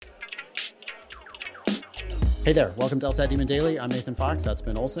Hey there, welcome to LSAT Demon Daily. I'm Nathan Fox, that's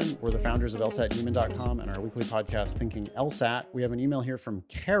Ben Olson. We're the founders of LSATdemon.com and our weekly podcast, Thinking LSAT. We have an email here from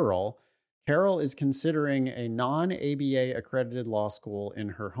Carol. Carol is considering a non-ABA accredited law school in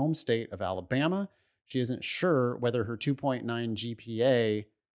her home state of Alabama. She isn't sure whether her 2.9 GPA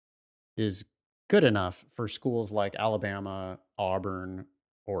is good enough for schools like Alabama, Auburn,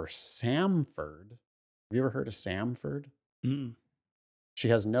 or Samford. Have you ever heard of Samford? Mm. She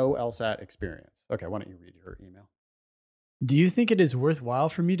has no LSAT experience. Okay, why don't you read her email? Do you think it is worthwhile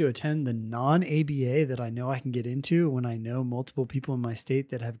for me to attend the non-ABA that I know I can get into when I know multiple people in my state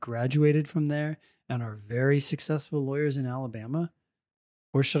that have graduated from there and are very successful lawyers in Alabama?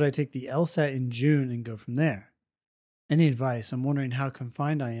 Or should I take the LSAT in June and go from there? Any advice? I'm wondering how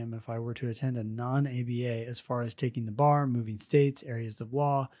confined I am if I were to attend a non-ABA as far as taking the bar, moving states, areas of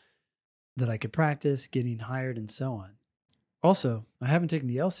law that I could practice, getting hired, and so on. Also, I haven't taken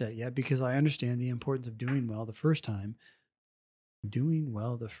the LSAT yet because I understand the importance of doing well the first time.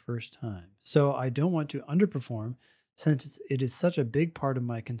 So I don't want to underperform since it is such a big part of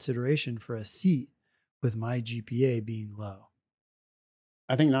my consideration for a seat with my GPA being low.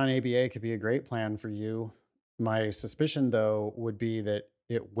 I think non-ABA could be a great plan for you. My suspicion, though, would be that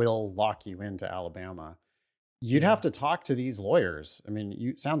it will lock you into Alabama. You'd have to talk to these lawyers. I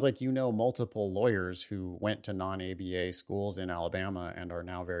mean, sounds like you know multiple lawyers who went to non-ABA schools in Alabama and are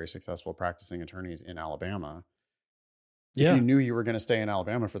now very successful practicing attorneys in Alabama. If you knew you were going to stay in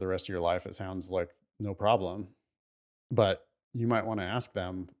Alabama for the rest of your life, it sounds like no problem. But you might want to ask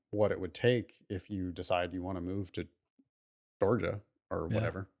them what it would take if you decide you want to move to Georgia or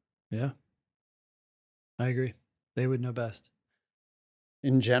whatever. Yeah. I agree. They would know best.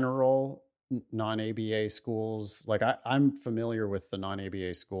 In general, non-ABA schools, like I'm familiar with the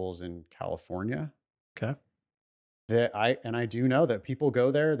non-ABA schools in California. Okay. I do know that people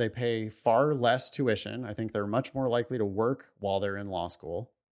go there, they pay far less tuition. I think they're much more likely to work while they're in law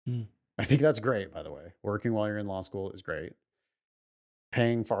school. I think that's great, by the way. Working while you're in law school is great.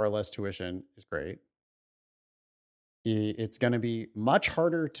 Paying far less tuition is great. It's going to be much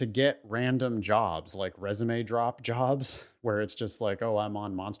harder to get random jobs, like resume drop jobs, where it's just like, oh, I'm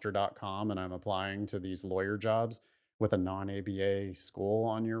on monster.com and I'm applying to these lawyer jobs with a non-ABA school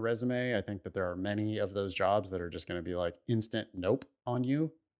on your resume. I think that there are many of those jobs that are just going to be like instant nope on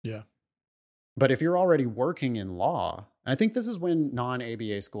you. Yeah. But if you're already working in law, I think this is when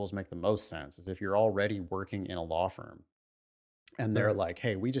non-ABA schools make the most sense, is if you're already working in a law firm and they're like,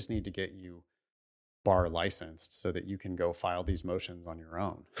 hey, we just need to get you bar licensed so that you can go file these motions on your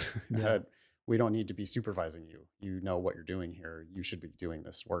own. We don't need to be supervising you. You know what you're doing here. You should be doing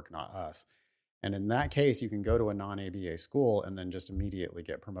this work, not us. And in that case, you can go to a non-ABA school and then just immediately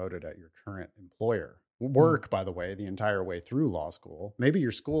get promoted at your current employer. Work, by the way, the entire way through law school. Maybe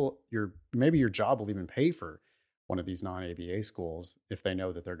your job will even pay for one of these non-ABA schools if they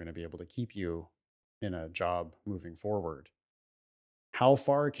know that they're going to be able to keep you in a job moving forward. How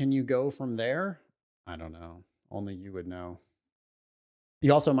far can you go from there? I don't know. Only you would know.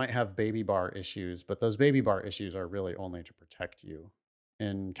 You also might have baby bar issues, but those baby bar issues are really only to protect you.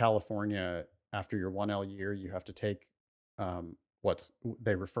 In California, after your 1L year, you have to take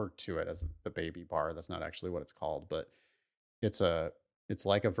they refer to it as the baby bar. That's not actually what it's called, but it's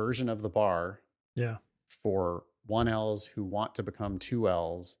like a version of the bar. Yeah. For 1Ls who want to become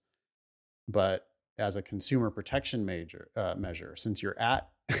 2Ls, but as a consumer protection measure, since you're at,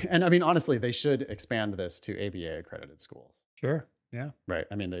 and I mean, honestly, they should expand this to ABA accredited schools. Sure. Yeah. Right.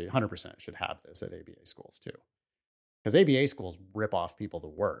 I mean, they 100% should have this at ABA schools too. Because ABA schools rip off people the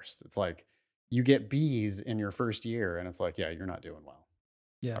worst. It's like you get B's in your first year and it's like, yeah, you're not doing well.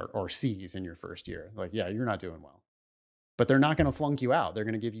 Yeah. Or C's in your first year. Like, yeah, you're not doing well. But they're not going to flunk you out. They're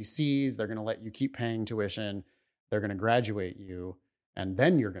going to give you C's. They're going to let you keep paying tuition. They're going to graduate you. And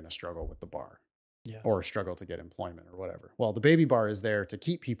then you're going to struggle with the bar. Yeah. Or struggle to get employment or whatever. Well, the baby bar is there to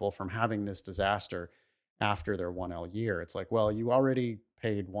keep people from having this disaster after their 1L year. It's like, well, you already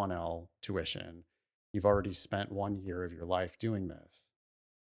paid 1L tuition. You've already spent 1 year of your life doing this.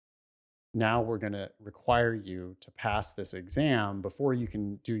 Now we're going to require you to pass this exam before you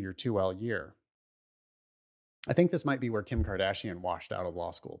can do your 2L year. I think this might be where Kim Kardashian washed out of law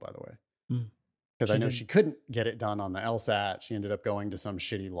school, by the way. Because I know she couldn't get it done on the LSAT. She ended up going to some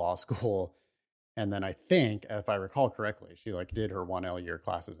shitty law school. And then I think, if I recall correctly, she did her 1L year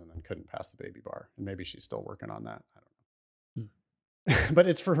classes and then couldn't pass the baby bar. And maybe she's still working on that. I don't know. But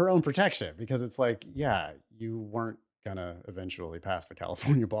it's for her own protection, because it's like, yeah, you weren't going to eventually pass the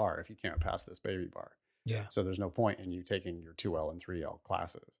California bar if you can't pass this baby bar. Yeah. So there's no point in you taking your 2L and 3L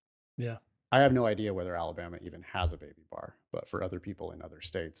classes. Yeah. I have no idea whether Alabama even has a baby bar, but for other people in other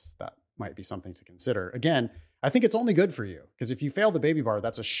states, that might be something to consider. Again, I think it's only good for you, because if you fail the baby bar,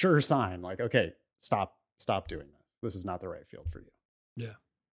 that's a sure sign. Like, okay, stop doing this. This is not the right field for you. Yeah.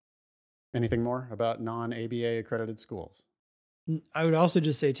 Anything more about non-ABA accredited schools? I would also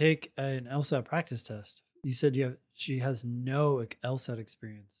just say take an LSAT practice test. You said she has no LSAT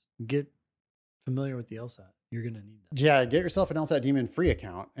experience. Get familiar with the LSAT. You're going to need that. Yeah, get yourself an LSAT Demon Free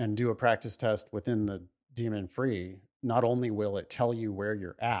account and do a practice test within the Demon Free. Not only will it tell you where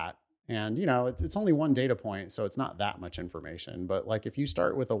you're at, and it's only one data point, so it's not that much information. But like if you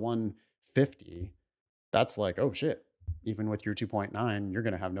start with a 150, that's like, oh shit, even with your 2.9, you're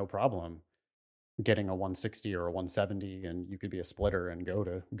going to have no problem getting a 160 or a 170, and you could be a splitter and go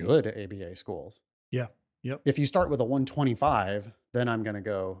to good ABA schools. Yeah. Yep. If you start with a 125, then I'm going to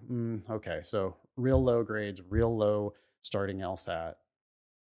go, okay, so real low grades, real low starting LSAT,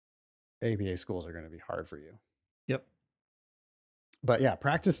 ABA schools are going to be hard for you. Yep. But yeah,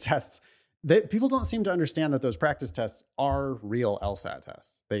 practice tests, people don't seem to understand that those practice tests are real LSAT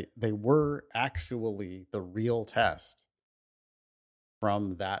tests. They were actually the real test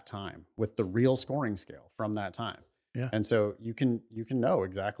from that time with the real scoring scale from that time. Yeah. And so you can know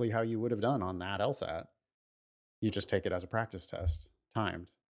exactly how you would have done on that LSAT. You just take it as a practice test timed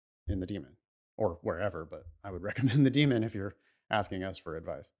in the Demon or wherever, but I would recommend the Demon if you're asking us for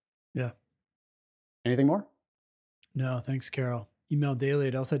advice. Yeah. Anything more? No, thanks, Carol. Email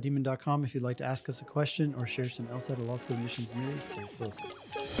daily@lsatdemon.com if you'd like to ask us a question or share some LSAT or law school admissions news. Thank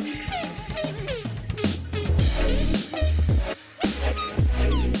you.